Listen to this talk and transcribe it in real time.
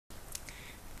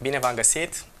Bine v-am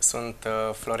găsit! Sunt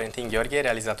Florentin Gheorghe,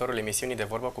 realizatorul emisiunii de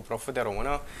vorbă cu Profu de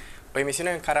română, o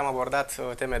emisiune în care am abordat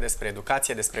teme despre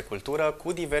educație, despre cultură,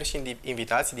 cu diversi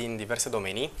invitați din diverse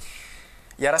domenii.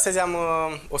 Iar astăzi am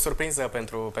o surpriză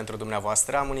pentru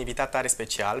dumneavoastră. Am un invitat tare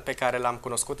special pe care l-am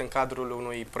cunoscut în cadrul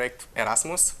unui proiect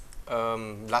Erasmus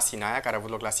la Sinaia, care a avut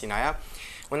loc la Sinaia,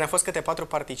 unde am fost câte 4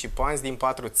 participanți din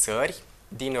 4 țări,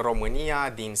 din România,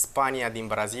 din Spania, din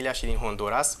Brazilia și din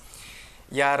Honduras.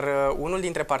 Iar unul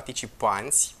dintre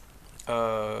participanți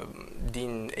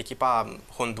din echipa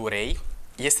Hondurei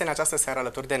este în această seară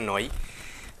alături de noi.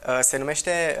 Se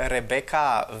numește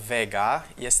Rebeca VEGA,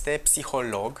 este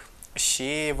psiholog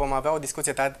și vom avea o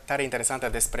discuție tare interesantă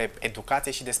despre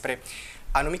educație și despre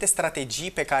anumite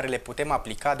strategii pe care le putem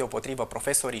aplica deopotrivă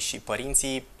profesorii și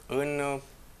părinții în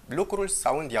lucrul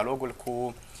sau în dialogul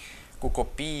cu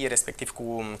copiii, respectiv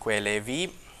cu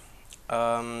elevii.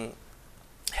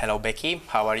 Hello, Becky.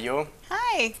 How are you?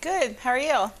 Hi, good. How are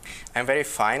you? I'm very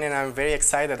fine, and I'm very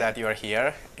excited that you are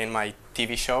here in my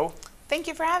TV show. Thank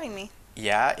you for having me.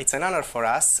 Yeah, it's an honor for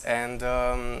us, and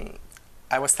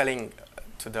I was telling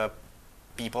to the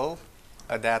people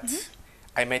that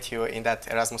I met you in that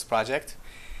Erasmus project,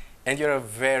 and you're a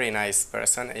very nice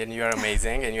person, and you're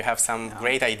amazing, and you have some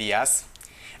great ideas,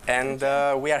 and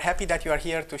we are happy that you are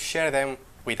here to share them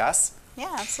with us.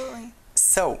 Yeah, absolutely.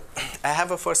 So, I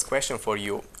have a first question for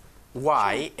you.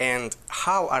 Why and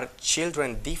how are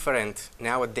children different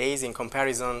nowadays in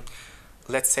comparison,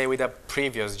 let's say, with the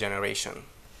previous generation?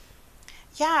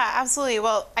 Yeah, absolutely.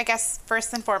 Well, I guess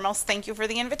first and foremost, thank you for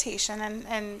the invitation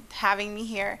and having me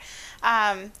here.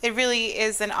 It really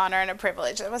is an honor and a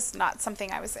privilege. It was not something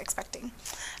I was expecting.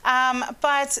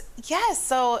 But yes,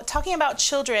 so talking about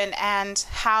children and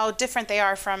how different they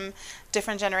are from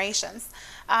different generations.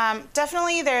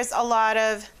 Definitely there's a lot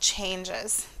of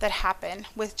changes that happen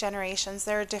with generations.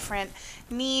 There are different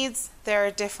needs, there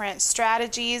are different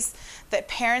strategies that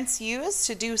parents use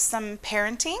to do some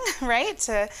parenting, right?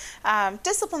 To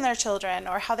discipline their children,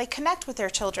 or how they connect with their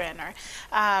children, or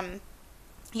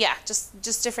yeah,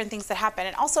 just different things that happen.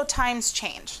 And also times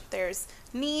change. There's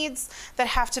needs that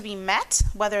have to be met,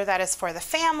 whether that is for the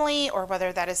family or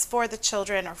whether that is for the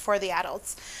children or for the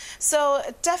adults. So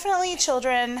definitely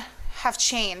children have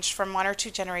changed from 1 or 2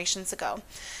 generations ago.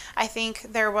 I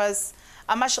think there was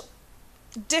a much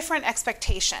different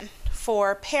expectation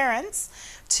for parents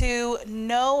to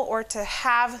know or to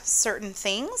have certain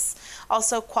things.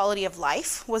 Also, quality of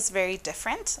life was very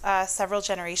different several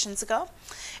generations ago.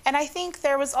 And I think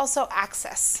there was also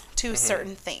access to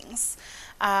certain things.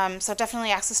 So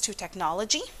definitely access to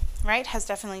technology, right, has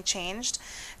definitely changed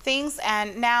things.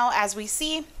 And now, as we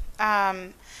see,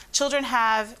 children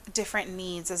have different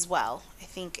needs as well. I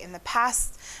think in the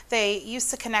past, they used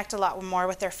to connect a lot more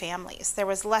with their families. There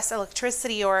was less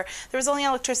electricity, or there was only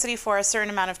electricity for a certain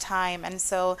amount of time. And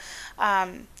so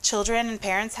children and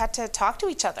parents had to talk to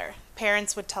each other.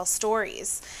 Parents would tell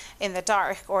stories in the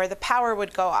dark, or the power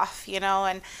would go off, you know,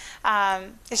 and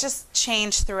it's just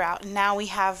changed throughout. Now we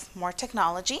have more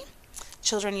technology.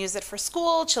 Children use it for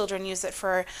school, children use it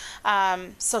for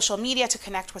social media to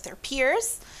connect with their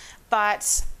peers,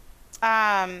 but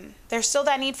there's still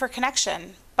that need for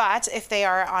connection. But if they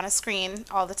are on a screen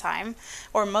all the time,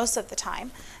 or most of the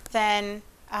time, then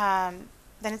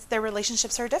their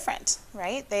relationships are different,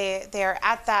 right? They are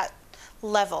at that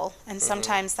level, and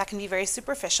sometimes that can be very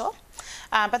superficial.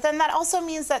 But then that also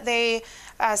means that they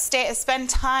spend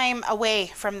time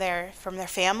away from their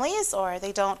families, or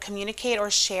they don't communicate or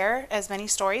share as many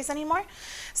stories anymore.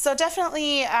 So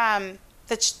definitely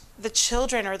the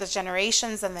children, or the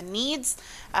generations, and the needs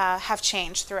have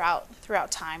changed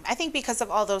throughout time. I think because of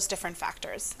all those different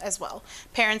factors as well.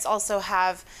 Parents also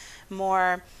have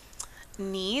more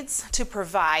needs to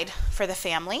provide for the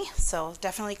family, so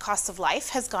definitely cost of life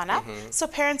has gone up. So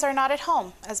parents are not at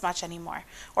home as much anymore,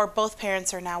 or both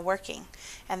parents are now working,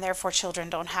 and therefore children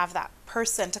don't have that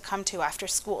person to come to after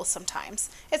school sometimes.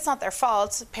 It's not their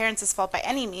fault, parents' fault by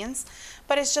any means,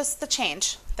 but it's just the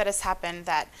change that has happened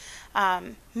that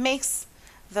makes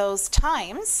those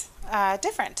times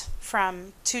different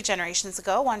from 2 generations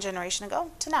ago, 1 generation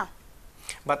ago, to now.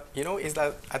 But you know, is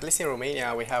that at least in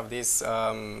Romania we have this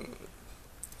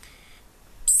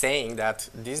saying that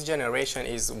this generation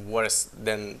is worse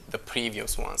than the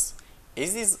previous ones.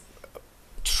 Is this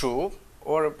true,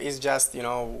 or is just, you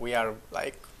know, we are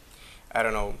like, I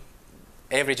don't know,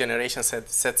 every generation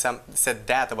said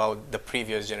that about the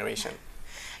previous generation?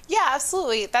 Yeah,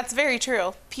 absolutely. That's very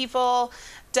true. People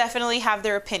definitely have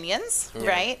their opinions,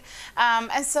 right?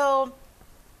 And so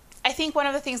I think one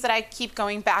of the things that I keep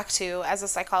going back to as a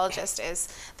psychologist is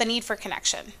the need for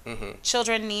connection.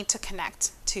 Children need to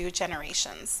connect to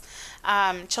generations.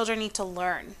 Children need to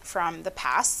learn from the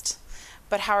past,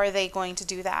 but how are they going to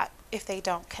do that if they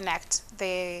don't connect,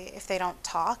 if they don't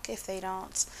talk, if they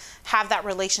don't have that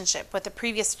relationship with the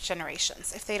previous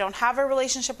generations, if they don't have a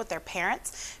relationship with their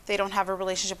parents, if they don't have a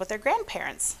relationship with their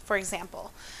grandparents, for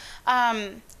example.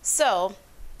 So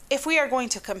if we are going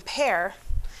to compare,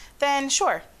 then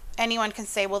sure, anyone can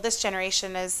say, well, this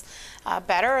generation is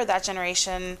better or that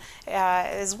generation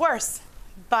is worse.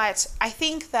 But I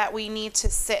think that we need to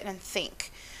sit and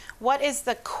think, what is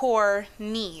the core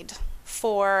need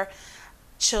for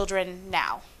children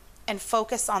now? And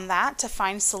focus on that to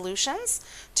find solutions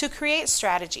to create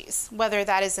strategies, whether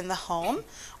that is in the home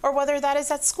or whether that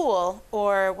is at school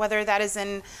or whether that is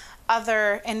in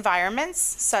other environments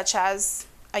such as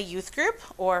a youth group,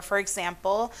 or for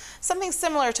example, something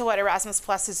similar to what Erasmus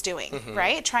Plus is doing,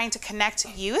 right? Trying to connect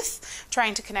youth,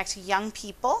 trying to connect young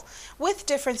people with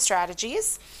different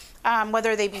strategies,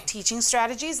 whether they be teaching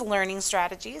strategies, learning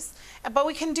strategies, but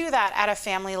we can do that at a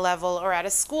family level or at a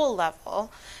school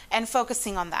level and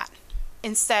focusing on that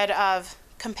instead of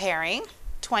comparing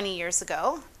 20 years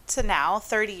ago to now,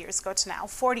 30 years ago to now,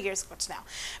 40 years ago to now,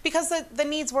 because the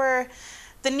needs were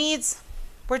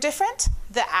different,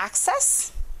 the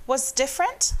access was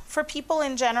different for people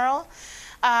in general.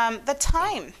 The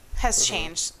time has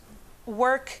changed.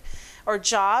 Work or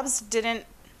jobs didn't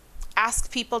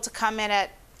ask people to come in at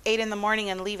 8 in the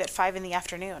morning and leave at 5 in the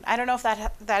afternoon. I don't know if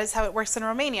that is how it works in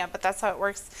Romania, but that's how it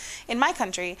works in my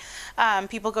country.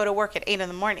 People go to work at 8 in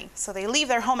the morning. So they leave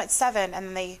their home at 7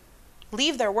 and they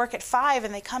leave their work at 5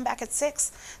 and they come back at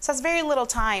 6. So that's very little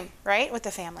time, right, with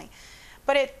the family.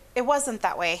 But it wasn't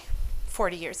that way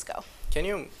 40 years ago. Can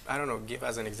you, I don't know, give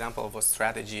us an example of a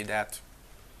strategy that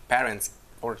parents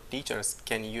or teachers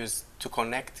can use to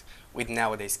connect with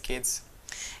nowadays kids?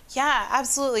 Yeah,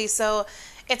 absolutely. So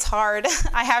it's hard.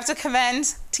 I have to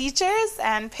commend teachers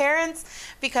and parents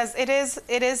because it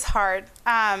is hard.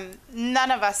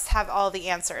 None of us have all the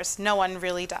answers. No one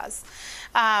really does.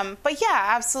 But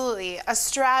yeah, absolutely. A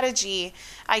strategy,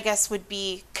 I guess, would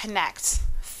be connect.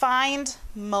 Find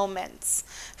moments.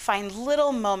 Find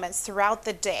little moments throughout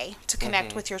the day to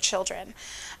connect with your children.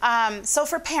 So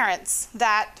for parents,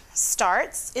 that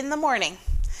starts in the morning.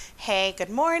 Hey,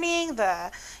 good morning.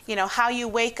 How you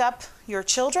wake up your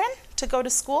children to go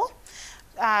to school.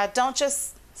 Don't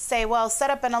just say, well, set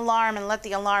up an alarm and let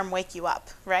the alarm wake you up,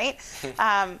 right?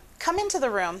 Come into the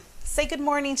room. Say good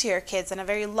morning to your kids in a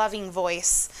very loving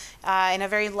voice, in a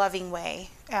very loving way,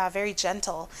 very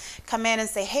gentle. Come in and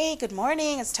say, hey, good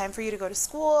morning. It's time for you to go to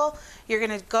school. You're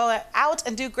going to go out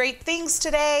and do great things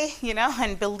today,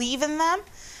 and believe in them.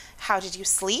 How did you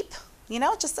sleep?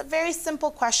 Just a very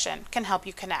simple question can help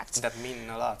you connect. That means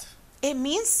a lot. It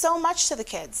means so much to the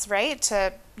kids, right?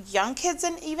 To young kids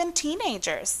and even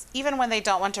teenagers, even when they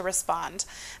don't want to respond.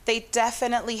 They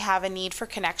definitely have a need for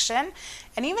connection.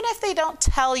 And even if they don't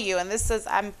tell you, and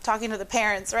I'm talking to the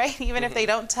parents, right? Even if they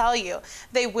don't tell you,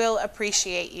 they will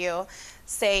appreciate you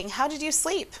saying, how did you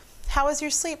sleep? How was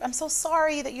your sleep? I'm so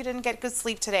sorry that you didn't get good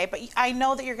sleep today, but I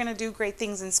know that you're going to do great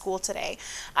things in school today.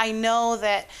 I know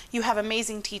that you have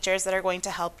amazing teachers that are going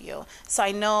to help you. So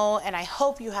I know and I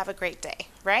hope you have a great day,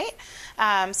 right?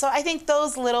 So I think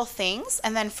those little things,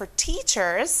 and then for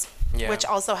teachers, which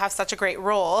also have such a great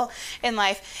role in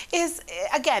life, is,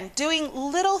 again, doing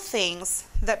little things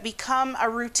that become a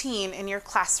routine in your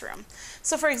classroom.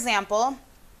 So for example,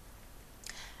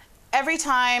 every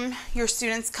time your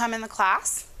students come in the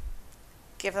class,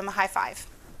 give them a high five,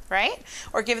 right?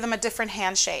 Or give them a different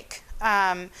handshake.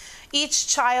 Each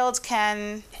child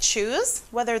can choose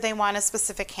whether they want a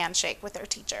specific handshake with their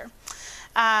teacher.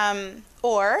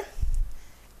 Or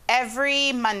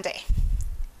every Monday,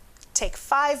 take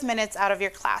 5 minutes out of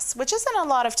your class, which isn't a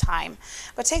lot of time,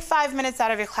 but take 5 minutes out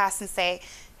of your class and say,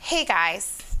 hey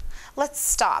guys, let's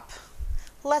stop.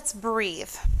 Let's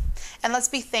breathe. And let's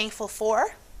be thankful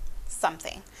for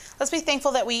something. Let's be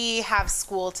thankful that we have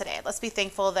school today. Let's be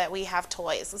thankful that we have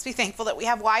toys. Let's be thankful that we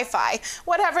have Wi-Fi,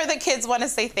 whatever the kids want to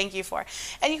say thank you for.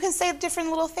 And you can say different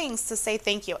little things to say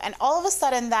thank you. And all of a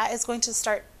sudden that is going to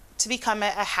start to become a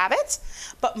habit,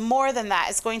 but more than that,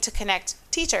 it's going to connect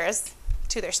teachers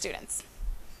to their students.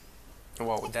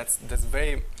 Wow, that's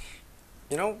very,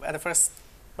 at the first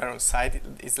sight,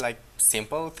 it's like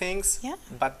simple things,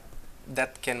 but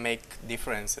that can make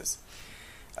differences.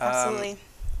 Absolutely.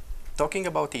 Talking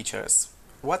about teachers,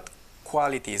 what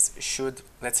qualities should,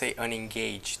 let's say, an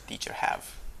engaged teacher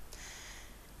have?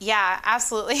 Yeah,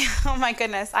 absolutely. Oh my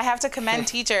goodness. I have to commend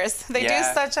teachers. They do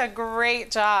such a great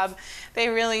job. They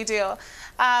really do.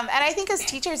 And I think as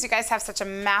teachers, you guys have such a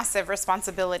massive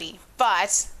responsibility,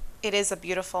 but it is a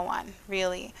beautiful one,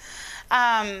 really.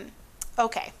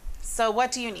 Okay, so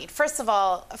what do you need? First of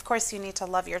all, of course, you need to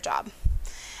love your job.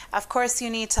 Of course, you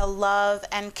need to love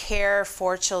and care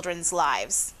for children's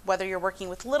lives, whether you're working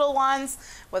with little ones,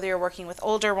 whether you're working with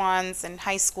older ones in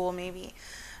high school maybe.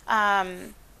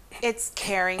 It's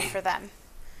caring for them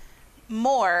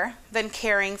more than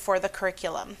caring for the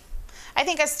curriculum. I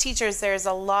think as teachers, there's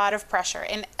a lot of pressure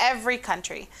in every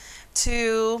country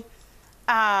to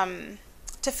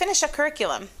finish a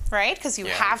curriculum, right? Because you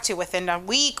have to within a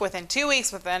week, within 2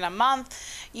 weeks, within a month.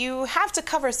 You have to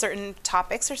cover certain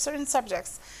topics or certain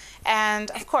subjects. And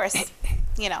of course,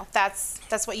 you know, that's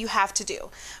what you have to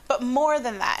do. But more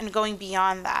than that, and going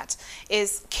beyond that,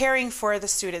 is caring for the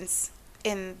students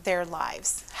in their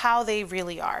lives, how they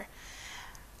really are.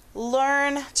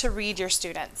 Learn to read your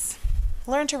students.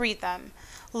 Learn to read them.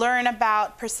 Learn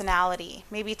about personality.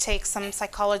 Maybe take some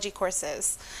psychology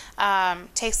courses.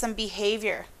 Take some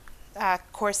behavior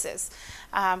courses,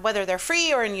 whether they're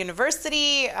free or in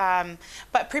university,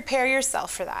 but prepare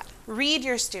yourself for that. Read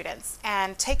your students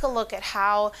and take a look at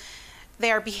how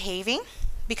they are behaving,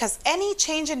 because any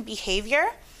change in behavior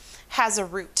has a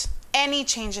root. Any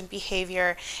change in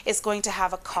behavior is going to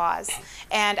have a cause.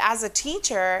 And as a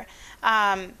teacher,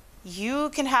 you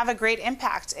can have a great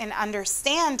impact in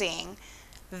understanding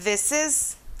this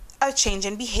is a change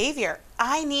in behavior.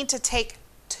 I need to take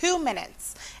 2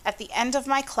 minutes at the end of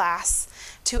my class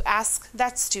to ask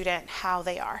that student how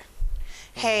they are.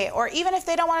 Hey, or even if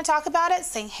they don't want to talk about it,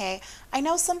 saying, hey, I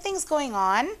know something's going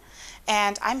on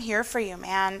and I'm here for you,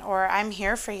 man, or I'm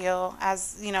here for you,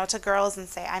 as, you know, to girls, and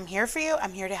say, I'm here for you,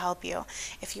 I'm here to help you.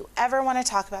 If you ever want to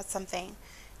talk about something,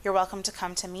 you're welcome to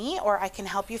come to me, or I can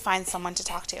help you find someone to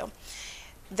talk to.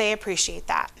 They appreciate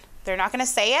that. They're not going to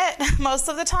say it most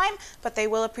of the time, but they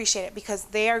will appreciate it because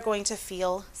they are going to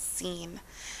feel seen.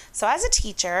 So as a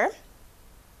teacher,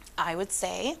 I would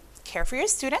say care for your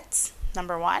students,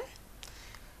 number one.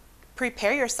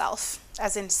 Prepare yourself,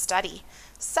 as in study.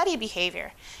 Study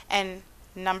behavior. And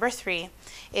number 3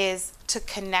 is to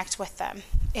connect with them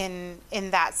in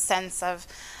that sense of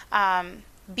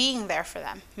being there for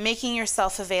them, making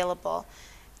yourself available,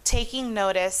 taking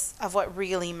notice of what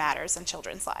really matters in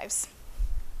children's lives.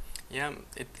 Yeah,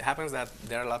 it happens that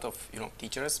there are a lot of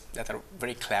teachers that are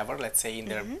very clever, let's say, in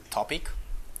their topic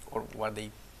or what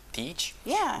they teach,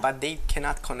 but they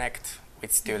cannot connect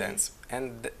with students,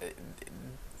 and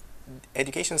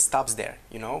education stops there.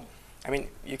 I mean,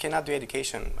 you cannot do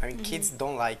education. I mean, kids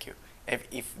don't like you.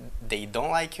 If they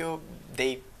don't like you,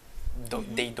 they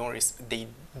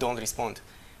don't respond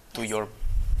to your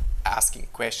asking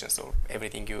questions or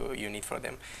everything you need for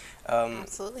them.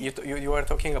 Absolutely. You were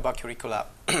talking about curricula.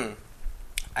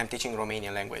 I'm teaching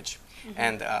Romanian language,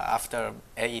 and after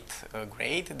 8th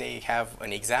grade, they have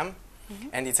an exam,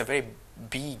 and it's a very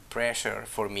big pressure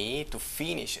for me to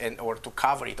finish or to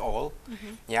cover it all.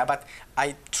 Yeah, but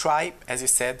I try, as you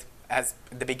said, at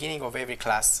the beginning of every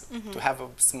class to have a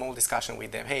small discussion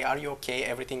with them. Hey, are you okay?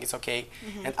 Everything is okay?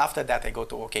 And after that, I go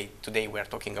to, okay, today we're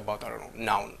talking about, I don't know,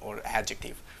 noun or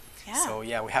adjective. Yeah. So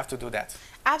yeah, we have to do that.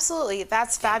 Absolutely.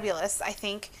 That's fabulous. I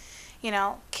think,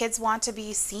 kids want to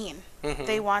be seen.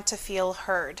 They want to feel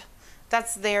heard.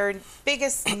 That's their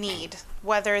biggest need,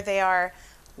 whether they are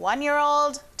 1 year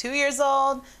old, 2 years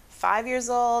old, 5 years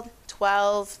old,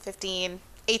 12, 15,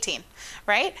 18,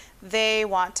 right? They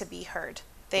want to be heard.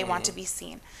 They want to be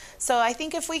seen. So I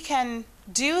think if we can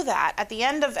do that at the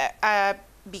end of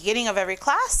beginning of every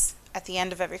class, at the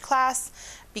end of every class,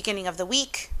 beginning of the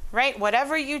week, right?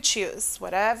 Whatever you choose,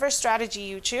 whatever strategy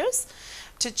you choose,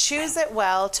 to choose it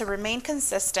well, to remain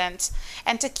consistent,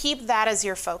 and to keep that as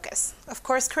your focus. Of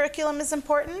course, curriculum is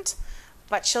important,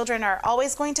 but children are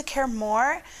always going to care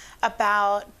more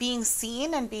about being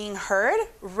seen and being heard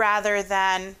rather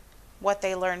than what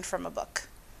they learned from a book.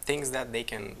 Things that they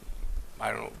can,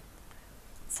 I don't know,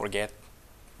 forget,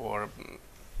 or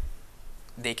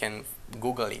they can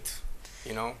Google it,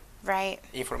 Right.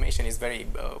 Information is very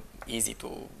easy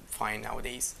to find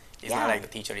nowadays. It's not like the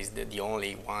teacher is the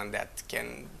only one that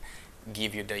can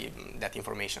give you that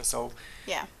information. So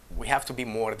we have to be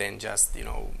more than just,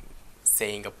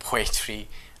 saying a poetry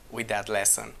with that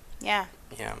lesson. Yeah.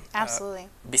 Absolutely.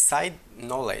 Beside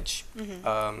knowledge,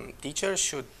 teachers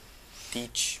should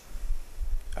teach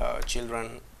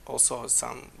children also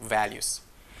some values.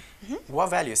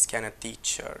 What values can a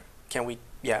teacher, can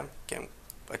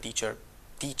a teacher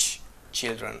teach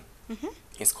children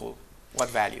in school? What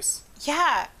values?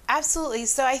 Yeah, absolutely.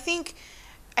 So I think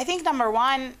number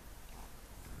one,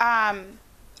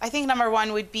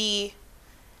 would be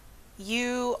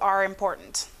you are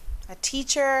important. A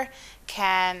teacher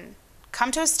can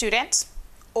come to a student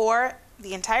or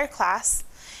the entire class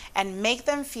and make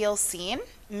them feel seen,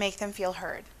 make them feel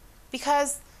heard,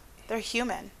 because they're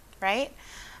human, right?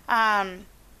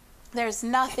 There's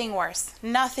nothing worse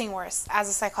as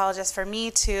a psychologist for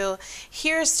me to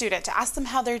hear a student, to ask them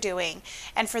how they're doing,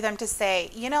 and for them to say,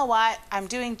 you know what, I'm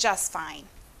doing just fine.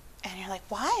 And you're like,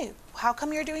 why? How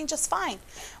come you're doing just fine?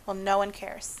 Well, no one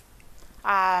cares.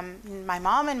 My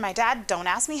mom and my dad don't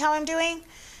ask me how I'm doing.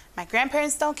 My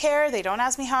grandparents don't care. They don't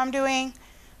ask me how I'm doing.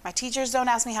 My teachers don't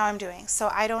ask me how I'm doing. So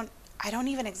I don't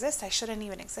even exist. I shouldn't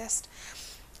even exist.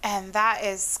 And that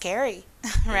is scary,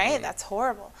 right? Mm-hmm. That's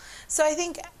horrible. So I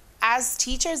think as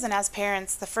teachers and as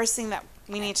parents, the first thing that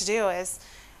we need to do is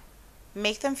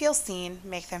make them feel seen,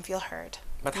 make them feel heard.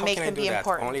 But how can I do that?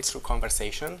 Important. Only through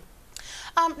conversation?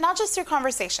 Not just through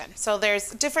conversation. So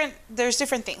there's different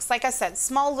things. Like I said,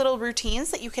 small little routines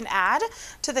that you can add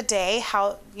to the day,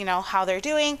 how they're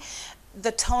doing.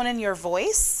 The tone in your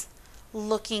voice,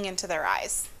 looking into their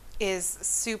eyes is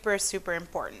super, super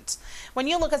important. When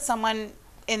you look at someone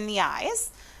in the eyes,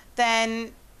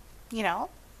 then,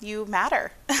 you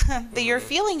matter, that you're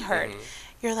feeling heard. Mm-hmm.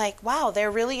 You're like, wow, they're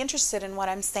really interested in what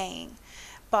I'm saying.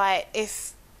 But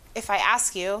if I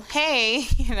ask you, hey,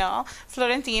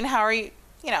 Florentine, how are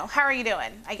you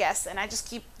doing, I guess, and I just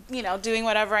keep, doing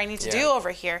whatever I need to do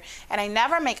over here, and I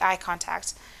never make eye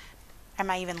contact, am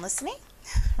I even listening,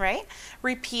 right?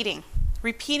 Repeating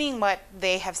what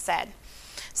they have said.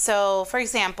 So, for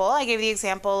example, I gave the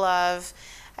example of,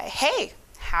 hey,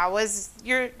 how was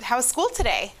school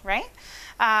today, right?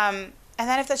 And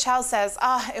then if the child says,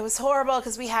 it was horrible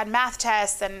because we had math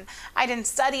tests and I didn't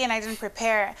study and I didn't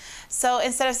prepare. So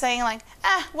instead of saying like,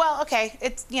 well, okay,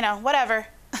 it's, whatever.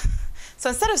 So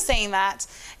instead of saying that,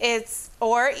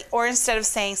 or instead of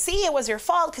saying, see, it was your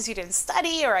fault because you didn't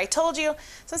study or I told you.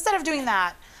 So instead of doing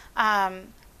that,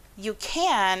 you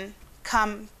can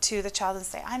come to the child and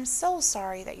say, I'm so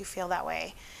sorry that you feel that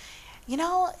way.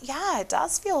 Yeah, it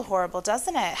does feel horrible,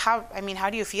 doesn't it? How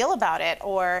do you feel about it?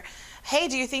 Or, hey,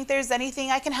 do you think there's anything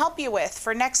I can help you with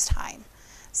for next time?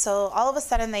 So all of a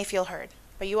sudden they feel heard.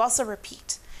 But you also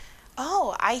repeat,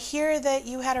 oh, I hear that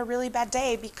you had a really bad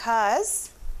day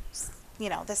because,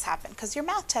 this happened, because your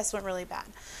math test went really bad.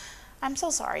 I'm so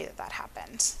sorry that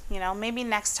happened. Maybe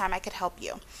next time I could help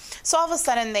you. So all of a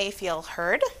sudden they feel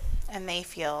heard and they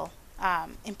feel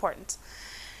important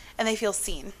and they feel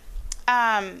seen.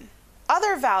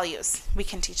 Other values we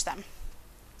can teach them.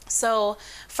 So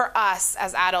for us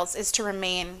as adults is to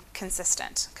remain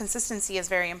consistent. Consistency is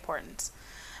very important.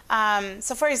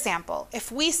 So for example,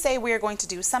 if we say we are going to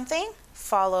do something,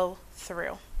 follow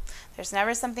through. There's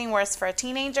never something worse for a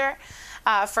teenager.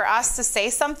 For us to say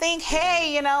something,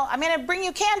 hey, I'm going to bring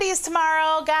you candies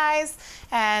tomorrow, guys.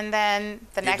 And then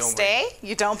the next day,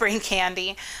 you don't bring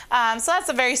candy. So that's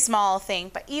a very small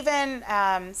thing. But even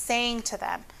saying to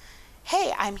them,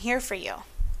 hey, I'm here for you.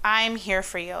 I'm here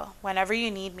for you whenever you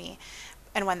need me.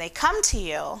 And when they come to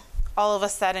you, all of a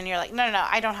sudden you're like, no,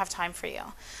 I don't have time for you.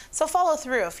 So follow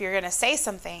through. If you're going to say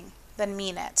something, then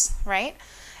mean it, right?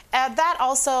 That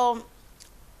also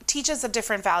teaches a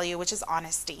different value, which is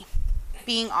honesty.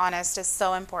 Being honest is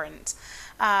so important.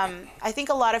 I think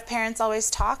a lot of parents always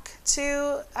talk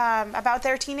about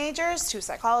their teenagers to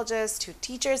psychologists, to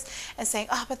teachers, and saying,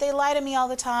 but they lie to me all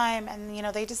the time, and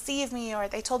they deceive me, or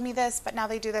they told me this, but now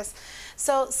they do this.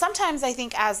 So sometimes I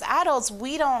think as adults,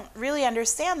 we don't really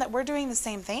understand that we're doing the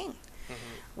same thing.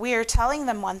 Mm-hmm. We are telling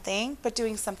them one thing, but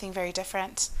doing something very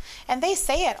different. And they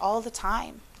say it all the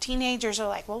time. Teenagers are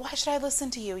like, well, why should I listen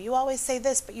to you? You always say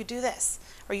this, but you do this,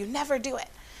 or you never do it.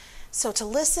 So to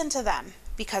listen to them,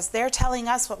 because they're telling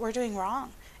us what we're doing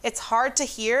wrong. It's hard to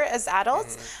hear as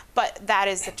adults, but that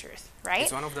is the truth, right?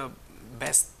 It's one of the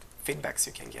best feedbacks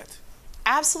you can get.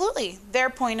 Absolutely, their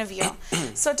point of view.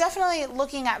 So definitely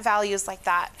looking at values like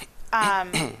that.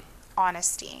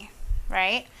 Honesty,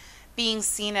 right? Being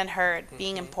seen and heard,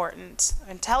 being important,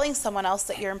 and telling someone else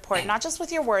that you're important, not just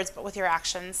with your words, but with your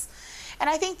actions. And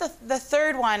I think the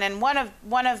third one, and one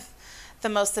of the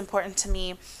most important to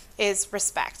me, is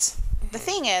respect. The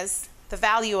thing is, the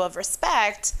value of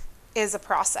respect is a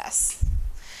process.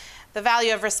 The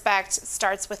value of respect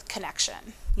starts with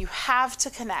connection. You have to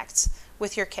connect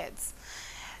with your kids.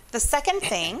 The second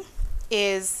thing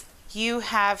is you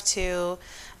have to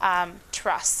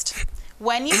trust.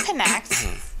 When you connect,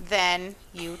 then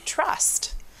you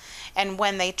trust. And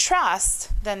when they trust,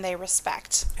 then they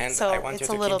respect. And so I want it's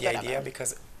you a to keep the little idea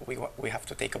because we have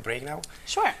to take a break now.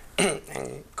 Sure.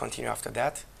 And continue after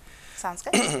that. Sounds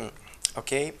good.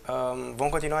 Ok, vom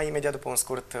continua imediat după un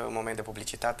scurt moment de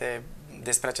publicitate.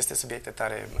 despre aceste subiecte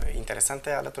tare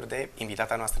interesante alături de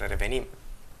invitata noastră. Revenim!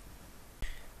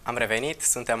 Am revenit,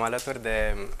 suntem alături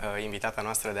de invitata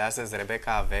noastră de astăzi,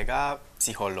 Rebeca VEGA,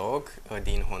 psiholog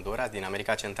din Honduras, din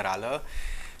America Centrală,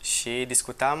 și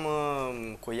discutam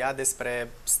cu ea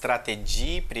despre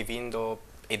strategii privind o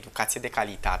educație de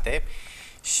calitate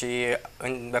și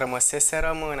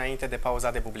rămăseserăm înainte de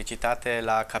pauza de publicitate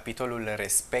la capitolul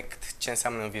respect, ce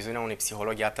înseamnă în viziunea unui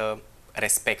psiholog, iată,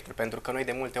 respectul, pentru că noi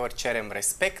de multe ori cerem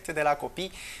respect de la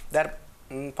copii, dar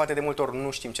poate de multe ori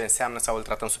nu știm ce înseamnă sau îl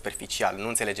tratăm superficial, nu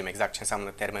înțelegem exact ce înseamnă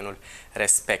termenul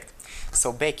respect.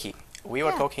 So Becky, we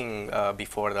were talking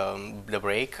before the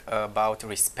break about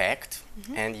respect,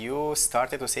 and you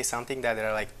started to say something that there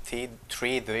are like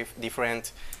three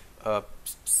different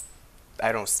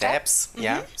I don't know, steps.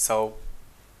 Yeah. So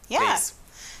please.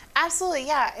 Absolutely.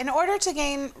 Yeah. In order to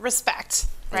gain respect,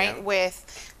 right, with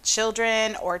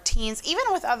children or teens, even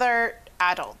with other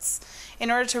adults,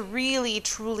 in order to really,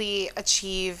 truly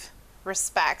achieve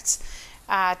respect,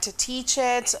 to teach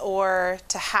it or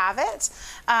to have it,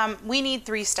 we need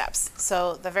 3 steps.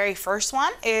 So the very first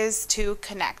one is to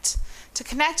connect. To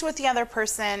connect with the other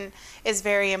person is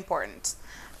very important.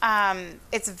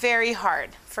 It's very hard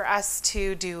for us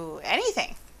to do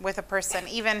anything with a person,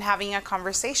 even having a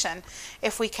conversation,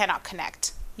 if we cannot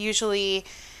connect. Usually,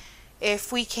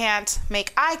 if we can't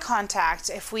make eye contact,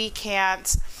 if we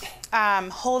can't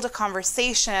hold a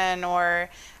conversation or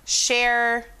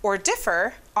share or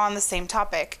differ on the same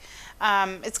topic,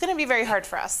 it's going to be very hard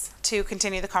for us to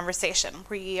continue the conversation.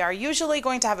 We are usually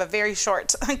going to have a very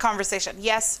short conversation.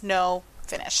 Yes, no,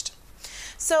 finished.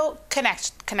 So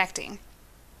connecting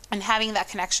and having that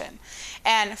connection.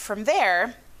 And from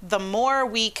there, the more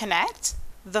we connect,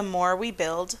 the more we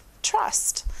build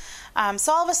trust.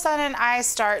 So all of a sudden, I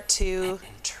start to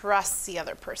trust the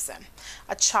other person.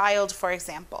 A child, for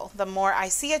example. The more I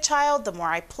see a child, the more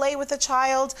I play with a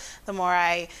child, the more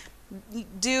I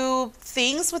do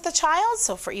things with the child.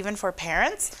 So even for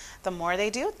parents, the more they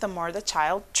do, the more the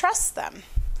child trusts them.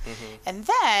 And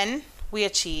then we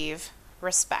achieve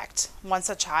respect. Once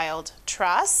a child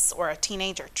trusts or a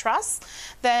teenager trusts,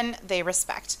 then they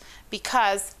respect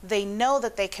because they know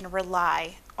that they can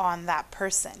rely on that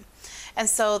person. And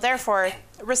so therefore,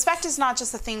 respect is not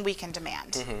just a thing we can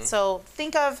demand. So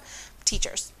think of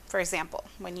teachers, for example.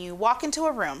 When you walk into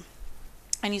a room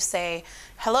and you say,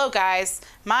 hello guys,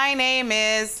 my name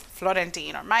is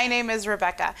Florentine, or my name is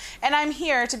Rebecca, and I'm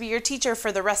here to be your teacher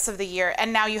for the rest of the year,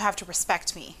 and now you have to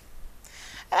respect me.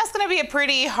 That's going to be a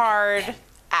pretty hard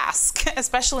ask,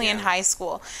 especially in high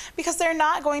school, because they're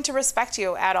not going to respect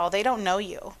you at all. They don't know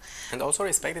you. And also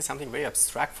respect is something very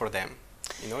abstract for them.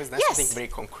 You know, it's not something very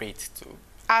concrete to...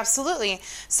 Absolutely.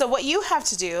 So what you have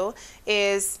to do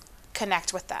is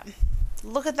connect with them.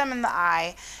 Look at them in the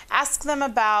eye. Ask them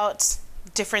about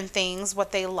different things,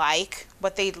 what they like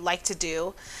to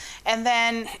do. And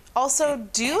then also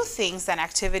do things and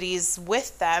activities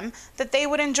with them that they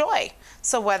would enjoy.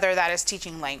 So whether that is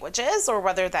teaching languages or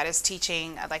whether that is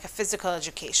teaching like a physical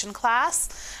education class,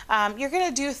 you're going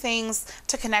to do things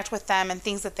to connect with them and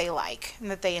things that they like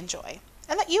and that they enjoy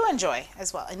and that you enjoy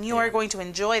as well. And you are going to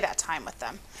enjoy that time with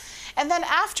them. And then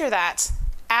after that,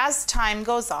 as time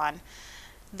goes on,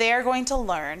 they're going to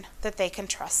learn that they can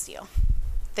trust you.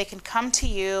 They can come to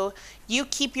you, you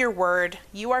keep your word,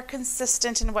 you are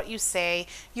consistent in what you say,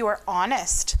 you are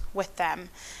honest with them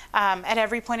at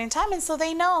every point in time, and so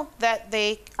they know that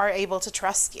they are able to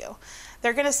trust you.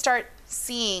 They're going to start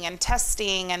seeing and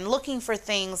testing and looking for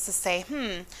things to say,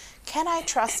 can I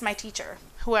trust my teacher,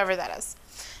 whoever that is?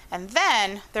 And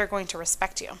then they're going to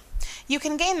respect you. You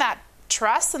can gain that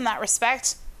trust and that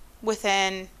respect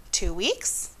within 2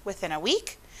 weeks, within a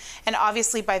week. And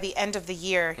obviously by the end of the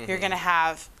year, you're going to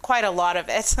have quite a lot of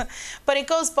it. But it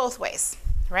goes both ways,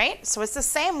 right? So it's the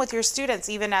same with your students,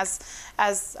 even as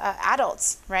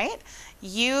adults, right?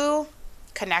 You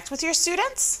connect with your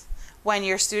students when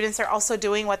your students are also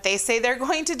doing what they say they're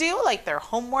going to do, like their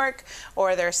homework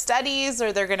or their studies,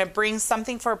 or they're going to bring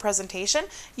something for a presentation.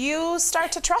 You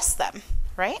start to trust them.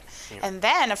 Right? Yeah. And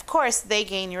then, of course, they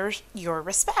gain your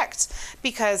respect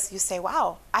because you say,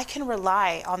 wow, I can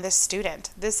rely on this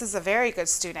student. This is a very good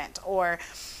student. Or,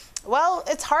 well,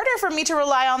 it's harder for me to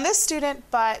rely on this student,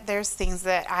 but there's things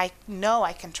that I know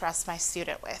I can trust my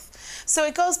student with. So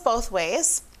it goes both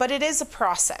ways, but it is a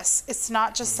process. It's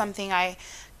not just something I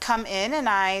come in and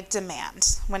I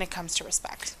demand when it comes to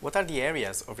respect. What are the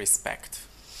areas of respect?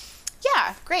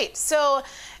 Yeah, great. So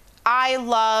I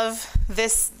love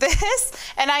this,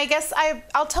 and I guess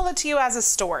I'll tell it to you as a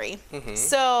story.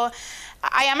 So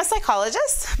I am a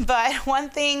psychologist, but one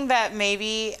thing that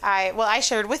maybe I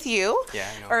shared with you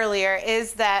earlier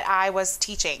is that I was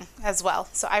teaching as well.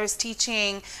 So I was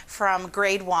teaching from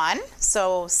grade 1,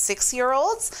 so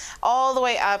 6-year-olds, all the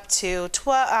way up to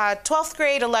 12th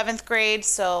grade, 11th grade,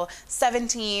 so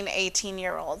 17,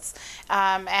 18-year-olds.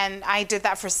 And I did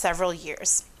that for several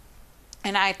years.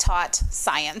 And I taught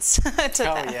science to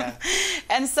them. Yeah.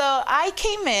 And so I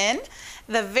came in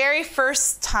the very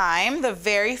first time, the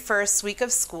very first week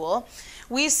of school,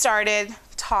 we started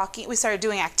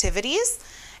doing activities,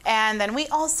 and then we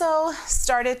also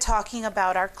started talking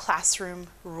about our classroom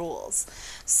rules.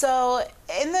 So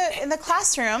in the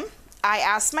classroom, I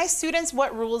asked my students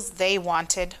what rules they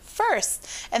wanted first,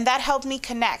 and that helped me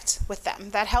connect with them.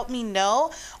 That helped me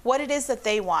know what it is that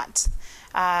they want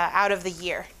out of the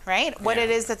year, right? What it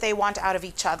is that they want out of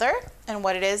each other, and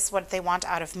what they want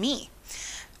out of me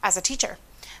as a teacher.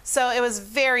 So it was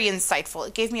very insightful.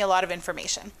 It gave me a lot of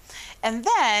information. And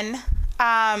then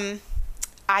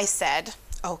I said,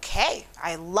 okay,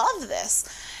 I love this.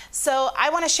 So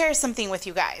I want to share something with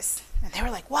you guys. And they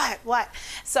were like, what?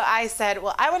 So I said,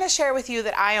 well, I want to share with you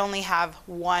that I only have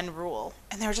one rule.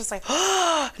 And they were just like,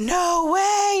 oh, no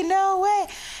way.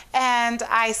 And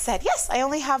I said, yes, I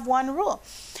only have one rule.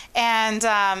 And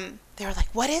they were like,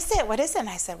 what is it? And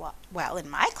I said, well, in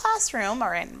my classroom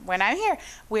or when I'm here,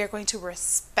 we are going to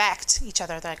respect each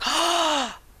other. They're like,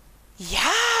 oh,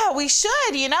 yeah, we should,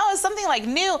 it's something like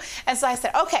new. And so I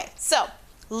said, okay, so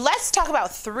let's talk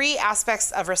about 3 aspects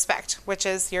of respect, which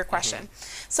is your question.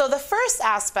 So the first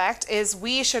aspect is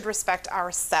we should respect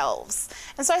ourselves.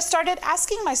 And so I started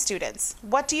asking my students,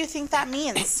 what do you think that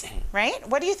means, right?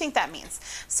 What do you think that means?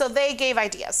 So they gave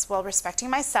ideas. Well, respecting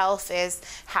myself is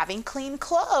having clean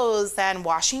clothes and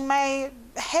washing my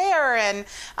hair and,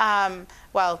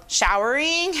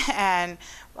 showering and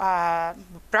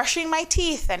brushing my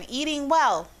teeth and eating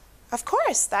well. Of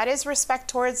course, that is respect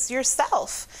towards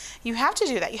yourself. You have to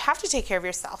do that. You have to take care of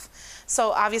yourself.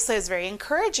 So obviously it's very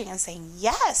encouraging and saying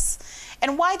yes.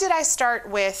 And why did I start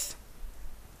with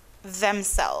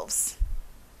themselves?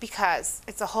 Because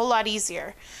it's a whole lot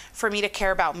easier for me to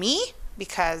care about me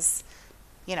because,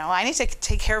 I need to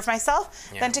take care of myself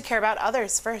than to care about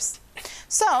others first.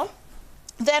 So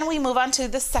then we move on to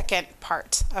the second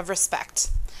part of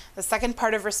respect. The second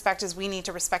part of respect is we need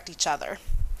to respect each other.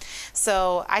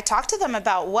 So I talked to them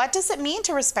about what does it mean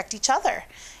to respect each other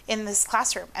in this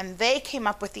classroom, and they came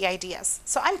up with the ideas.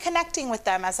 So I'm connecting with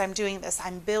them as I'm doing this.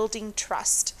 I'm building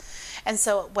trust. And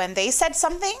so when they said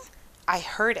something, I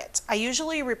heard it. I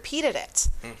usually repeated it,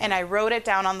 and I wrote it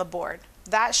down on the board.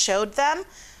 That showed them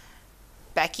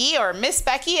Becky, or Miss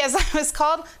Becky as I was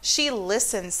called, she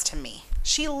listens to me.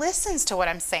 She listens to what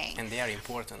I'm saying. And they are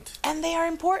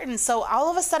important. So all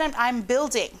of a sudden I'm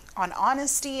building on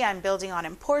honesty, I'm building on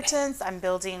importance, I'm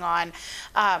building on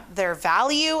their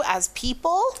value as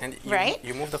people, and right?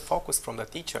 You move the focus from the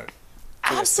teacher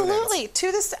Absolutely.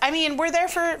 We're there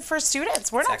for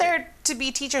students. We're not there to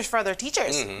be teachers for other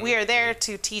teachers. We are there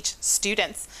to teach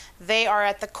students. They are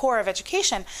at the core of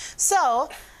education. So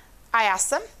I asked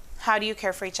them, how do you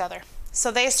care for each other? So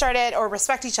they started, or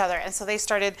respect each other, and so they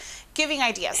started giving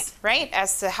ideas, right,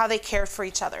 as to how they care for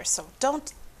each other. So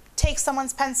don't take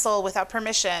someone's pencil without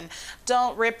permission.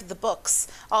 Don't rip the books.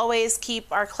 Always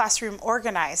keep our classroom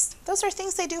organized. Those are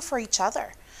things they do for each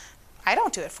other. I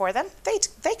don't do it for them.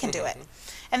 They can do it.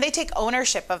 And they take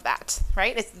ownership of that,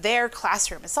 right? It's their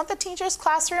classroom. It's not the teacher's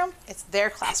classroom. It's their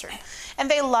classroom.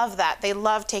 And they love that. They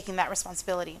love taking that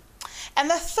responsibility. And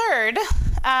the third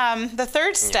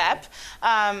step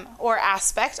or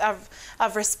aspect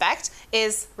of respect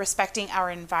is respecting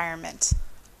our environment.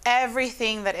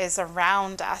 Everything that is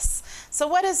around us. So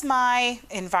what is my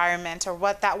environment, or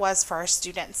what that was for our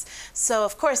students? So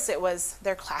of course it was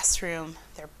their classroom,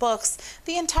 their books,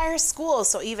 the entire school.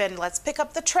 So even let's pick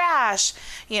up the trash,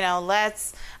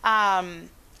 let's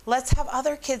have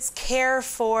other kids care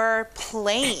for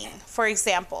playing, for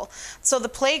example. So the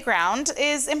playground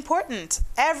is important.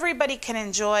 Everybody can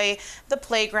enjoy the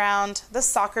playground, the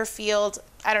soccer field.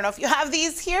 I don't know if you have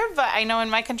these here, but I know in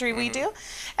my country we do.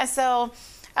 And so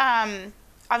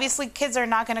obviously kids are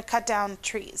not going to cut down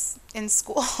trees in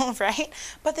school, right?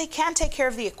 But they can take care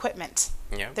of the equipment,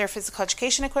 their physical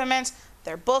education equipment,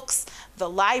 their books, the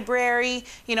library,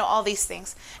 all these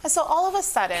things. And so all of a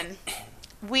sudden,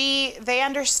 they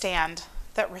understand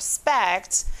that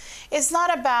respect is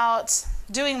not about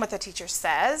doing what the teacher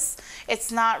says.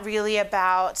 It's not really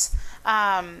about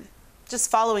just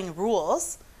following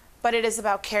rules, but it is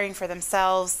about caring for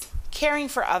themselves, caring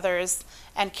for others,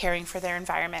 and caring for their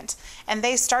environment. And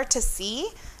they start to see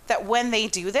that when they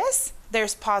do this,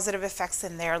 there's positive effects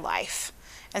in their life.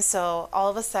 And so all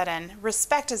of a sudden,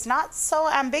 respect is not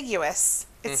so ambiguous.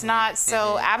 It's not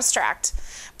so abstract,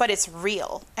 but it's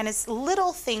real. And it's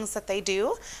little things that they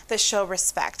do that show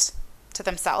respect to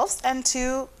themselves and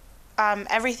to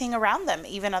everything around them,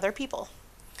 even other people.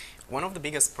 One of the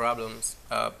biggest problems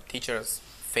teachers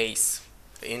face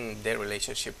in their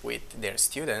relationship with their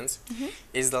students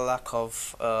is the lack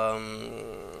of,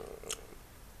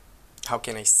 how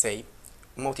can I say,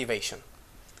 motivation.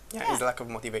 Is the lack of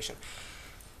motivation.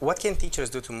 What can teachers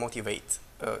do to motivate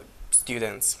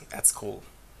students at school?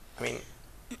 I mean,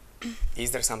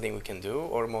 is there something we can do,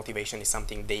 or motivation is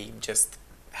something they just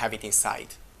have it inside?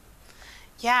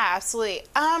 Yeah, absolutely.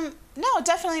 No,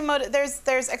 definitely.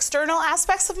 There's external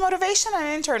aspects of motivation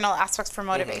and internal aspects for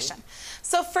motivation.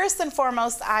 So first and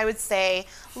foremost, I would say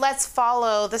let's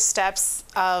follow the steps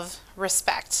of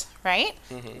respect, right?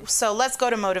 So let's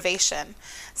go to motivation.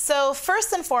 So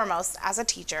first and foremost, as a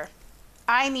teacher,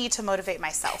 I need to motivate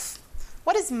myself.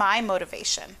 What is my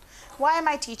motivation? Why am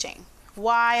I teaching?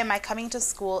 Why am I coming to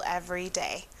school every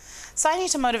day? So I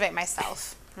need to motivate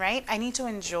myself, right? I need to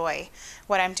enjoy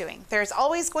what I'm doing. There's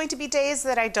always going to be days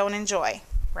that I don't enjoy,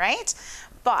 right?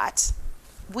 But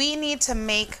we need to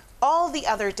make all the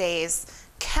other days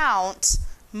count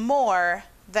more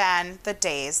than the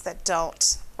days that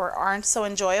don't or aren't so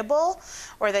enjoyable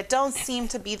or that don't seem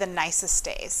to be the nicest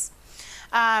days.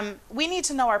 We need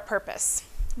to know our purpose.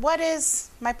 What is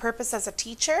my purpose as a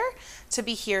teacher? To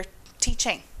be here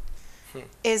teaching.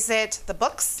 Is it the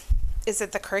books? Is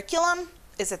it the curriculum?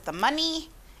 Is it the money?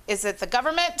 Is it the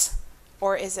government?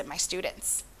 Or is it my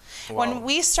students? Wow. When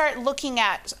we start looking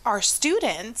at our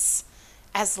students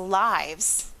as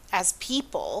lives, as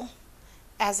people,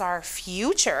 as our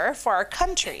future for our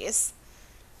countries,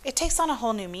 it takes on a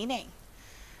whole new meaning.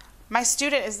 My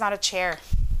student is not a chair.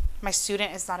 My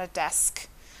student is not a desk.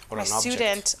 Or my an object.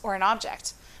 student or an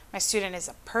object. My student is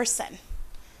a person.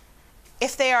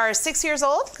 If they are 6 years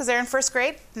old, because they're in first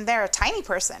grade, then they're a tiny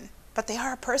person, but they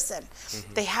are a person.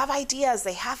 They have ideas,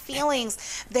 they have feelings.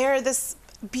 They're this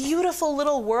beautiful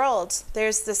little world.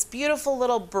 There's this beautiful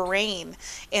little brain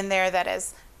in there that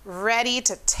is ready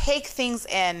to take things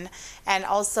in, and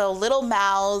also little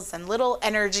mouths and little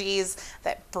energies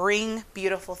that bring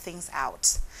beautiful things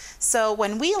out. So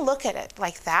when we look at it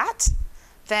like that,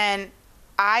 then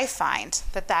I find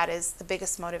that that is the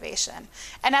biggest motivation.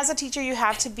 And as a teacher, you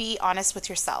have to be honest with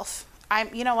yourself.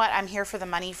 You know what, I'm here for the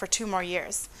money for 2 more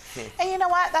years. And you know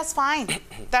what, that's fine.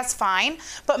 That's fine.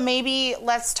 But maybe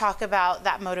let's talk about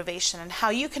that motivation and how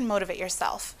you can motivate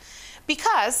yourself.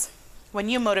 Because when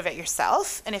you motivate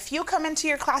yourself, and if you come into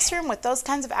your classroom with those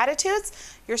kinds of attitudes,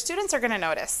 your students are going to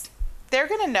notice. They're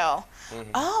going to know,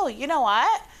 oh, you know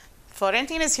what?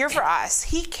 Florentin is here for us.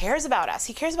 He cares about us.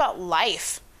 He cares about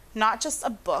life, not just a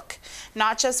book,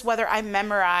 not just whether I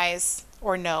memorize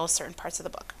or know certain parts of the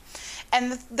book.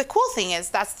 And the cool thing is,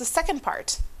 that's the second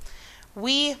part.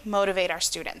 We motivate our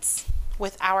students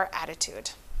with our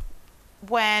attitude.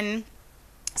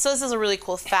 So this is a really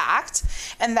cool fact,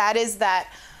 and that is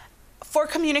that for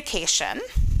communication,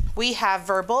 we have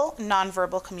verbal,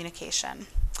 nonverbal communication.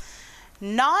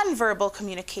 Nonverbal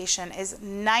communication is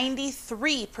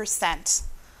 93%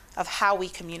 of how we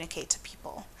communicate to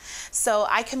people. So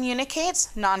I communicate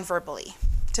nonverbally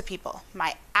to people.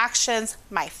 My actions,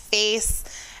 my face,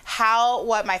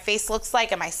 what my face looks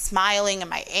like. Am I smiling?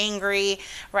 Am I angry?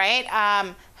 Right?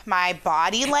 My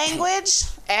body language,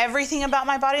 everything about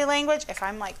my body language. If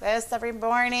I'm like this every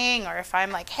morning, or if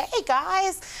I'm like, hey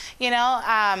guys,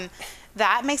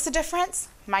 that makes a difference.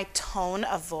 My tone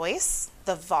of voice,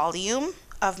 the volume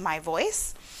of my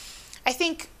voice. I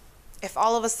think if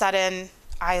all of a sudden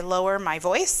I lower my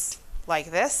voice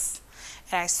like this,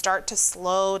 and I start to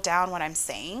slow down what I'm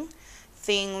saying,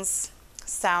 things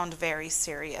sound very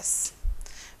serious.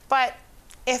 But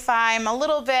if I'm a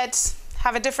little bit,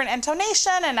 have a different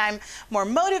intonation, and I'm more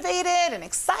motivated and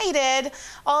excited,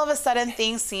 all of a sudden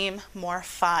things seem more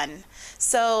fun.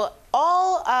 So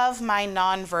all of my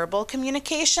nonverbal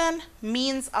communication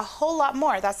means a whole lot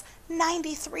more. That's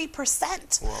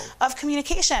 93% of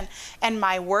communication. And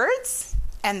my words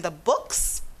and the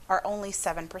books are only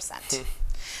 7%.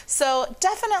 So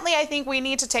definitely I think we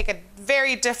need to take a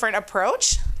very different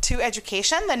approach to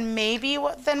education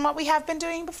than what we have been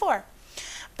doing before.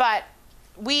 But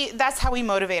that's how we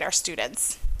motivate our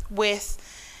students, with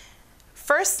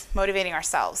first motivating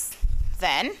ourselves,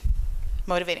 then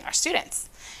motivating our students,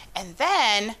 and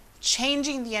then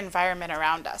changing the environment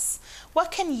around us.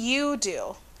 What can you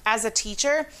do as a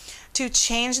teacher to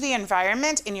change the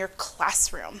environment in your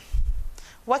classroom?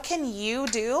 What can you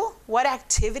do? What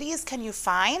activities can you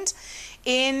find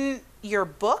in your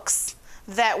books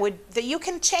that you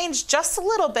can change just a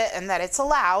little bit, and that it's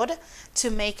allowed, to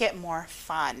make it more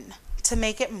fun, to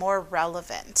make it more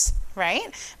relevant,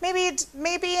 right?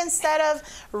 Maybe instead of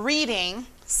reading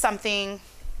something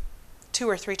 2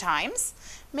 or 3 times,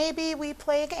 maybe we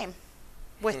play a game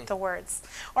with the words,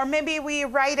 or maybe we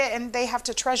write it and they have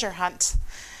to treasure hunt.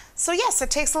 So yes, it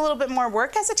takes a little bit more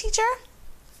work as a teacher,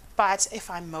 but if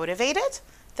I'm motivated,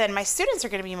 then my students are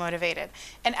going to be motivated,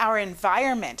 and our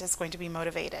environment is going to be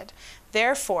motivated.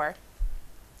 Therefore,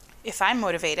 if I'm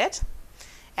motivated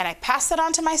and I pass it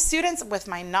on to my students with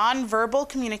my nonverbal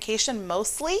communication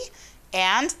mostly,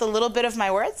 and the little bit of my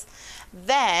words,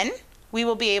 then we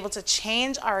will be able to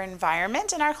change our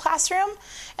environment in our classroom,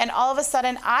 and all of a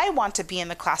sudden I want to be in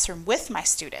the classroom with my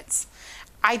students.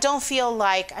 I don't feel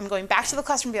like I'm going back to the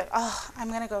classroom and be like, oh, I'm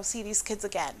going to go see these kids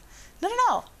again.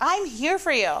 No, I'm here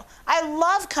for you. I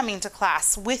love coming to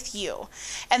class with you.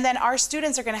 And then our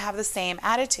students are going to have the same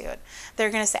attitude. They're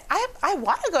going to say, I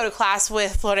want to go to class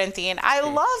with Florentine. I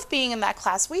love being in that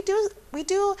class. We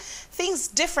do things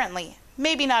differently.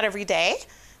 Maybe not every day,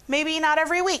 maybe not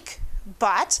every week,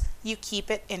 but you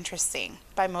keep it interesting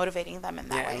by motivating them in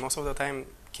that way. Yeah, and most of the time,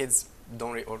 kids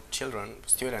or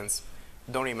students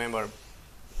don't remember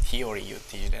theory you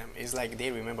teach them. It's like they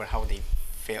remember how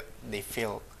they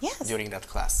feel Yes. during that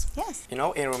class. Yes. You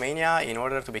know, in Romania, in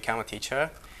order to become a teacher,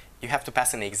 you have to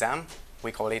pass an exam.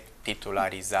 We call it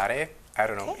titularizare. I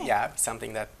don't know, Okay. yeah,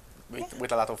 something that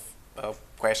with a lot of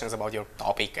questions about your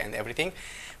topic and everything.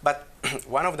 But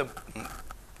one of the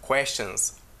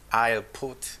questions I'll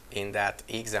put in that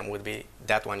exam would be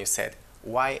that one you said,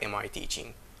 why am I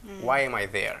teaching? Why am I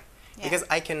there? Yeah. Because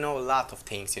I can know a lot of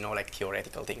things, you know, like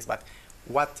theoretical things, but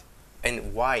what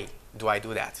and why do I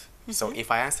do that? So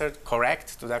if I answered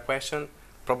correct to that question,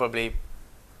 probably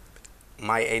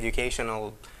my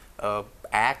educational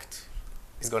act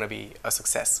is going to be a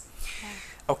success. Yeah.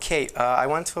 Okay, I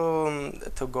want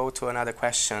to go to another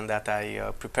question that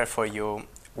I prepared for you.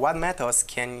 What methods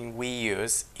can we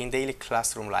use in daily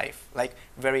classroom life? Like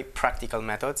very practical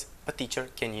methods a teacher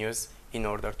can use in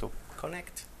order to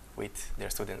connect with their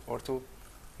students or to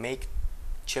make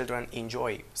children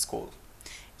enjoy school.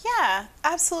 Yeah,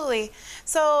 absolutely.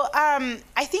 So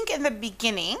I think in the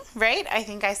beginning, right, I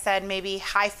think I said maybe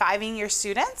high-fiving your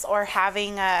students or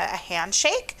having a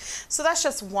handshake. So that's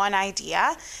just one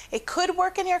idea. It could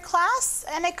work in your class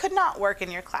and it could not work in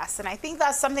your class. And I think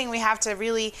that's something we have to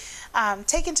really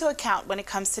take into account when it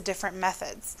comes to different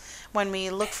methods when we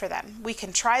look for them. We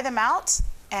can try them out,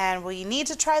 and we need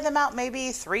to try them out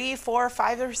maybe 3, 4,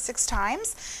 5, or 6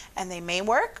 times, and they may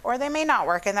work or they may not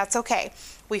work, and that's okay.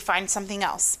 We find something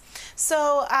else.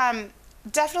 So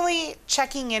definitely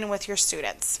checking in with your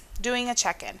students, doing a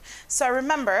check-in. So I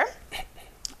remember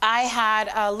I had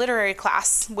a literary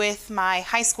class with my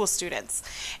high school students,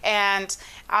 and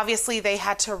obviously they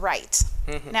had to write.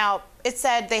 Now, it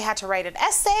said they had to write an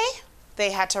essay,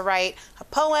 they had to write a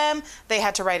poem, they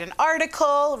had to write an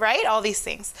article, right? All these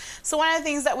things. So one of the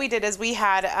things that we did is we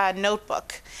had a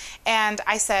notebook, and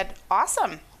I said,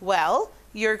 awesome, well,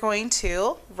 you're going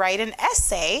to write an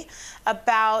essay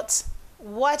about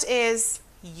what is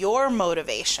your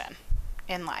motivation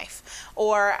in life.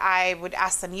 Or I would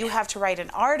ask them, you have to write an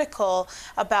article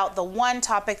about the one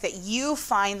topic that you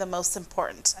find the most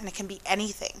important, and it can be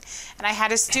anything. And I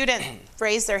had a student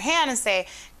raise their hand and say,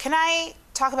 can I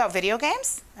talk about video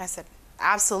games? I said,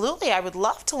 absolutely, I would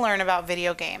love to learn about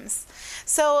video games.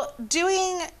 So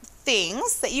doing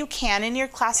things that you can in your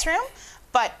classroom,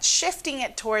 but shifting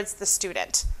it towards the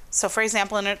student. So for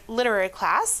example, in a literary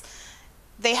class,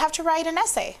 they have to write an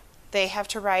essay. They have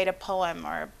to write a poem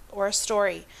or a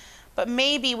story. But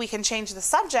maybe we can change the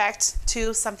subject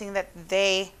to something that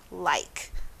they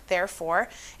like. Therefore,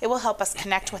 it will help us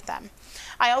connect with them.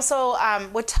 I also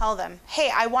would tell them, hey,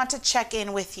 I want to check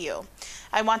in with you.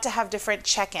 I want to have different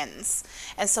check-ins.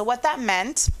 And so what that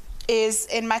meant is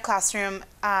in my classroom,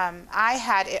 I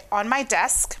had it on my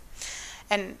desk,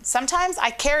 and sometimes I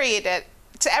carried it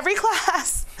to every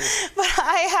class, but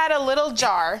I had a little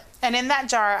jar, and in that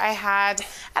jar I had,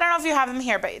 I don't know if you have them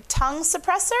here, but tongue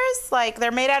suppressors, like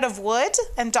they're made out of wood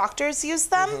and doctors use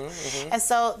them. And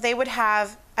so they would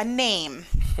have a name,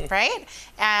 right?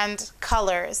 And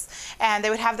colors, and they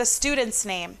would have the student's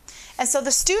name. And so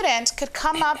the student could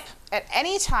come up at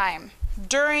any time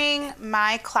during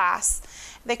my class.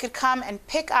 They could come and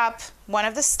pick up one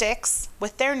of the sticks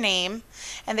with their name,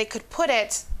 and they could put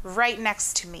it right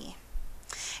next to me.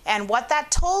 And what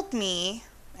that told me,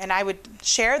 and I would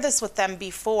share this with them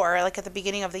before, like at the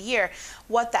beginning of the year,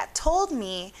 what that told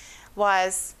me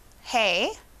was,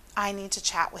 hey, I need to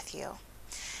chat with you.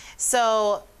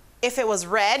 So if it was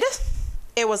red,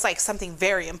 it was like something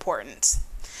very important.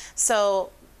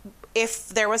 So if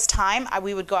there was time,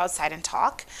 we would go outside and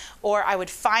talk, or I would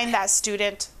find that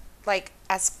student like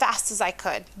as fast as I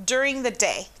could during the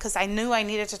day, because I knew I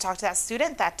needed to talk to that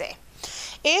student that day.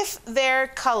 If their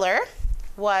color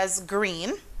was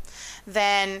green,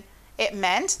 then it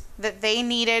meant that they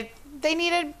needed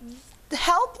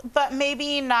help, but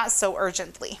maybe not so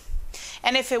urgently.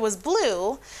 And if it was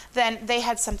blue, then they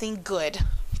had something good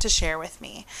to share with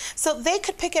me. So they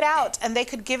could pick it out and they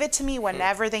could give it to me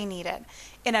whenever they needed.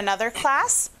 In another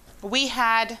class, we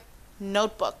had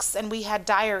notebooks and we had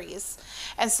diaries.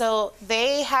 And so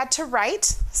they had to write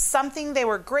something they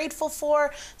were grateful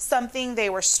for, something they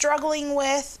were struggling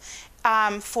with,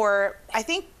 for, I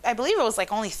believe it was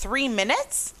like only 3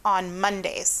 minutes on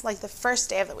Mondays, like the first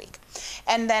day of the week.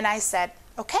 And then I said,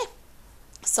 okay,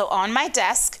 so on my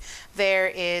desk, there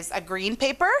is a green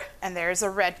paper and there's a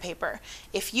red paper.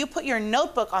 If you put your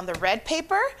notebook on the red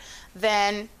paper,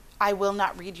 then I will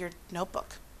not read your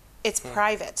notebook. It's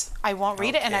private. I won't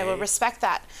read it and I will respect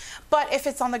that. But if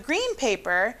it's on the green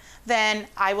paper, then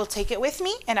I will take it with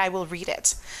me and I will read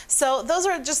it. So those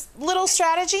are just little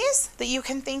strategies that you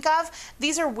can think of.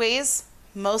 These are ways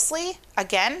mostly,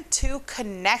 again, to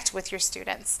connect with your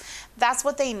students. That's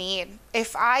what they need.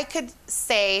 If I could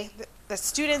say the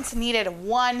students needed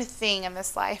one thing in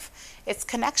this life, it's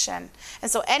connection.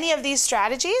 And so any of these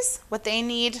strategies, what they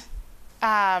need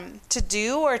to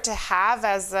do or to have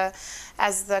as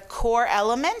the core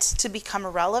element to become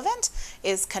relevant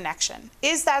is connection.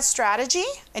 Is that strategy?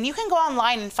 And you can go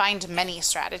online and find many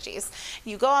strategies.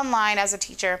 You go online as a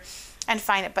teacher and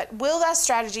find it, but will that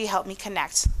strategy help me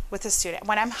connect with the student?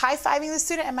 When I'm high-fiving the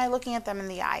student, am I looking at them in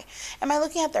the eye? Am I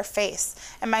looking at their face?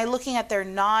 Am I looking at their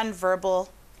non-verbal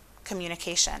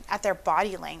communication, at their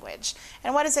body language?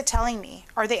 And what is it telling me?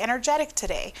 Are they energetic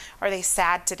today? Are they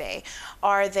sad today?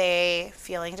 Are they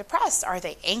feeling depressed? Are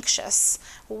they anxious?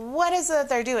 What is it that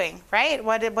they're doing, right?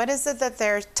 What is it that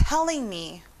they're telling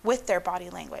me with their body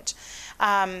language?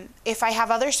 If I have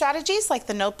other strategies like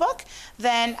the notebook,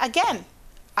 then again,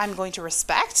 I'm going to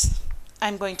respect,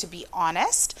 I'm going to be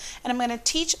honest, and I'm going to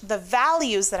teach the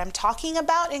values that I'm talking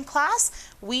about in class.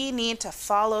 We need to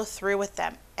follow through with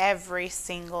them every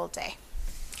single day.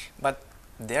 But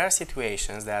there are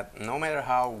situations that no matter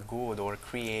how good or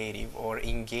creative or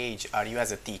engaged are you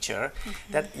as a teacher,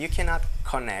 that you cannot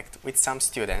connect with some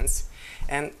students,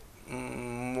 and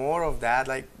more of that,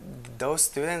 like those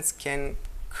students can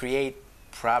create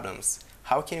problems.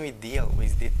 How can we deal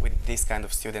with this kind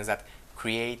of students that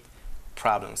create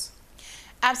problems?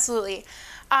 Absolutely.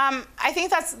 I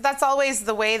think that's always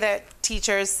the way that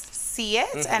teachers see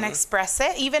it and express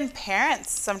it, even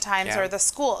parents sometimes, or the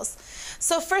schools.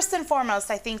 So first and foremost,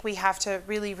 I think we have to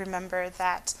really remember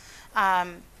that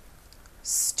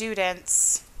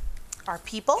students are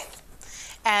people,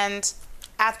 and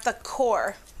at the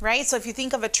core, right? So if you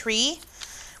think of a tree,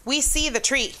 we see the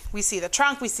tree, we see the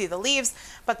trunk, we see the leaves,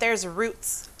 but there's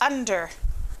roots under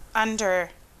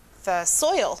the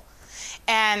soil.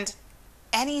 And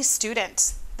any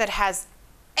student that has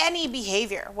any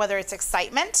behavior, whether it's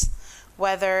excitement,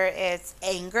 whether it's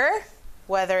anger,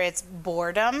 whether it's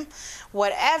boredom,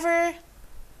 whatever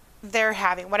they're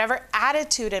having, whatever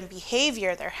attitude and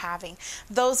behavior they're having,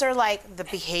 those are like the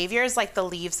behaviors, like the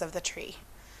leaves of the tree.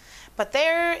 But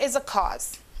there is a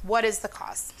cause. What is the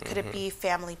cause? Could it be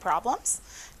family problems?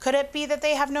 Could it be that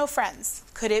they have no friends?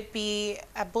 Could it be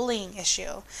a bullying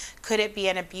issue? Could it be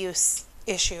an abuse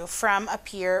issue from a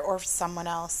peer or someone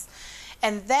else?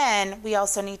 And then we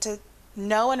also need to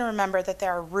know and remember that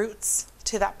there are roots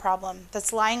to that problem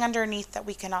that's lying underneath that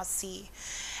we cannot see.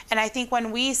 And I think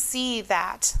when we see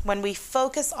that, when we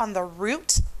focus on the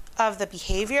root of the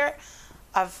behavior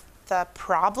of the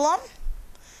problem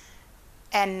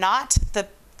and not the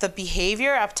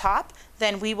behavior up top,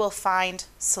 then we will find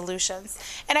solutions.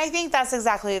 And I think that's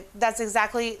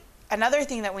exactly another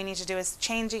thing that we need to do, is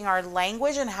changing our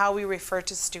language and how we refer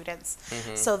to students.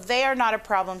 So they are not a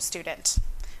problem student.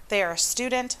 They are a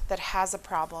student that has a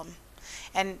problem.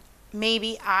 And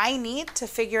maybe I need to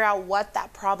figure out what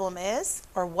that problem is,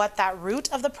 or what that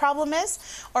root of the problem is,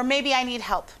 or maybe I need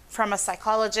help from a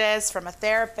psychologist, from a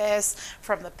therapist,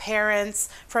 from the parents,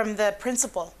 from the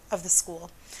principal of the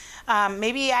school.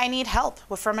 Maybe I need help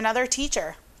from another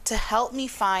teacher to help me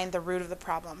find the root of the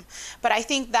problem. But I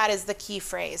think that is the key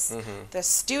phrase. The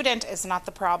student is not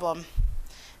the problem.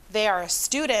 They are a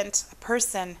student, a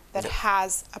person that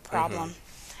has a problem,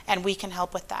 and we can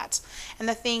help with that. And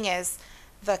the thing is,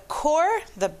 the core,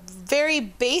 the very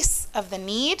base of the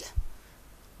need,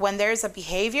 when there's a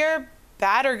behavior,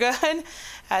 bad or good,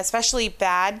 especially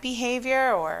bad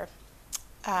behavior or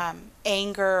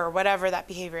anger or whatever that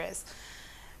behavior is,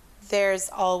 there's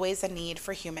always a need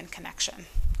for human connection.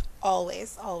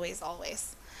 Always, always,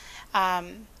 always.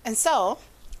 And so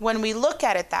when we look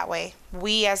at it that way,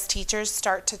 we as teachers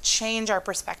start to change our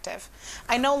perspective.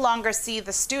 I no longer see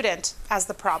the student as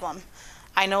the problem.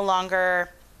 I no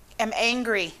longer am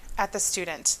angry at the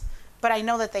student, but I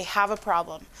know that they have a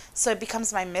problem. So it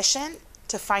becomes my mission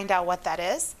to find out what that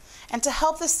is and to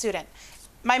help the student.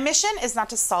 My mission is not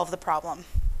to solve the problem.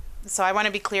 So I want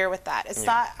to be clear with that. It's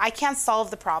not, I can't solve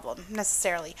the problem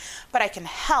necessarily, but I can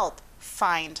help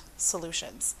find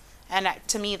solutions. And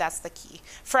to me, that's the key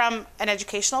from an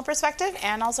educational perspective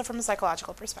and also from a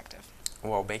psychological perspective.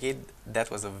 Well, Becky,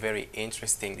 that was a very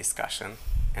interesting discussion,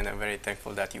 and I'm very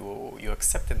thankful that you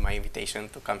accepted my invitation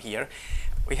to come here.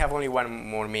 We have only one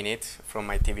more minute from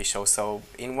my TV show, so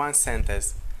in one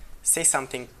sentence, say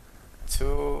something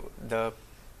to the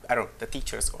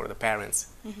teachers or the parents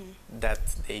that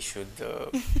they should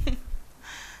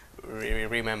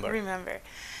remember.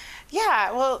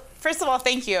 Yeah, well, first of all,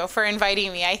 thank you for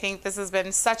inviting me. I think this has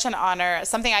been such an honor,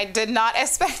 something I did not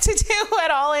expect to do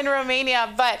at all in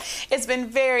Romania, but it's been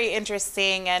very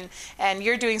interesting, and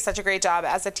you're doing such a great job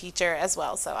as a teacher as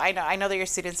well. So I know that your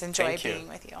students enjoy being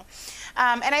with you.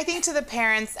 And I think to the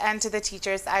parents and to the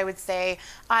teachers, I would say,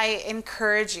 I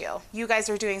encourage you. You guys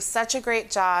are doing such a great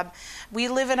job. We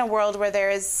live in a world where there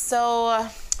is so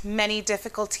many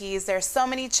difficulties. There are so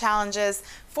many challenges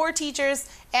for teachers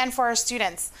and for our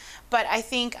students. But I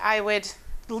think I would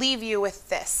leave you with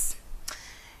this.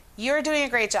 You're doing a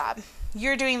great job.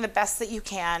 You're doing the best that you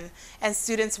can, and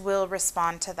students will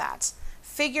respond to that.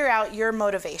 Figure out your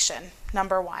motivation,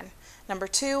 number one. Number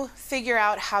two, figure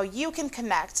out how you can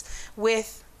connect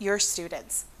with your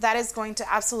students. That is going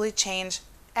to absolutely change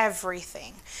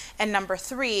everything. And number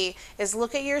three is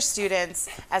look at your students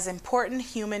as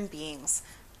important human beings.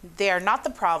 They are not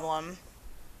the problem,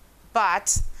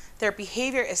 but their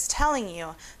behavior is telling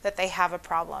you that they have a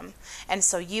problem. And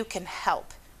so you can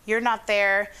help. You're not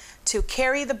there to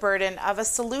carry the burden of a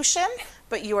solution,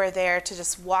 but you are there to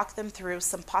just walk them through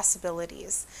some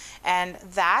possibilities. And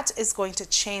that is going to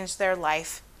change their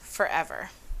life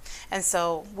forever. And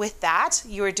so with that,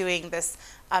 you are doing this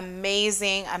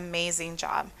amazing, amazing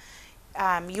job.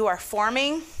 You are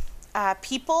forming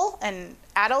people and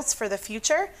adults for the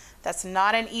future. That's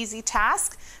not an easy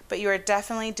task, but you are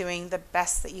definitely doing the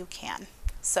best that you can.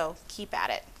 So keep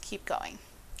at it, keep going.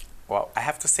 Well, I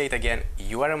have to say it again,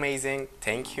 you are amazing.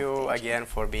 Thank you again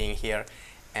for being here.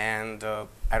 And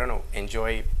I don't know,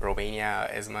 enjoy Romania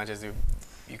as much as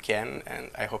you can, and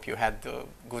I hope you had a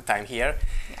good time here.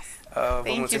 Yes.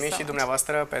 Vă mulțumim și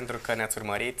dumneavoastră pentru că ne-ați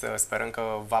urmărit. Sperăm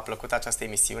că v-a plăcut această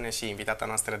emisiune și invitata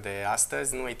noastră de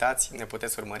astăzi. Nu uitați, ne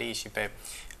puteți urmări și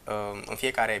în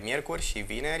fiecare miercuri și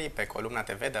vineri pe columna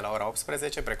TV de la ora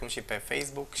 18, precum și pe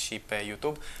Facebook și pe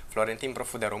YouTube, Florentin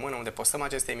Profu de Română, unde postăm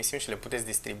aceste emisiuni și le puteți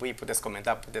distribui, puteți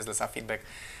comenta, puteți lăsa feedback.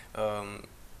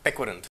 Pe curând!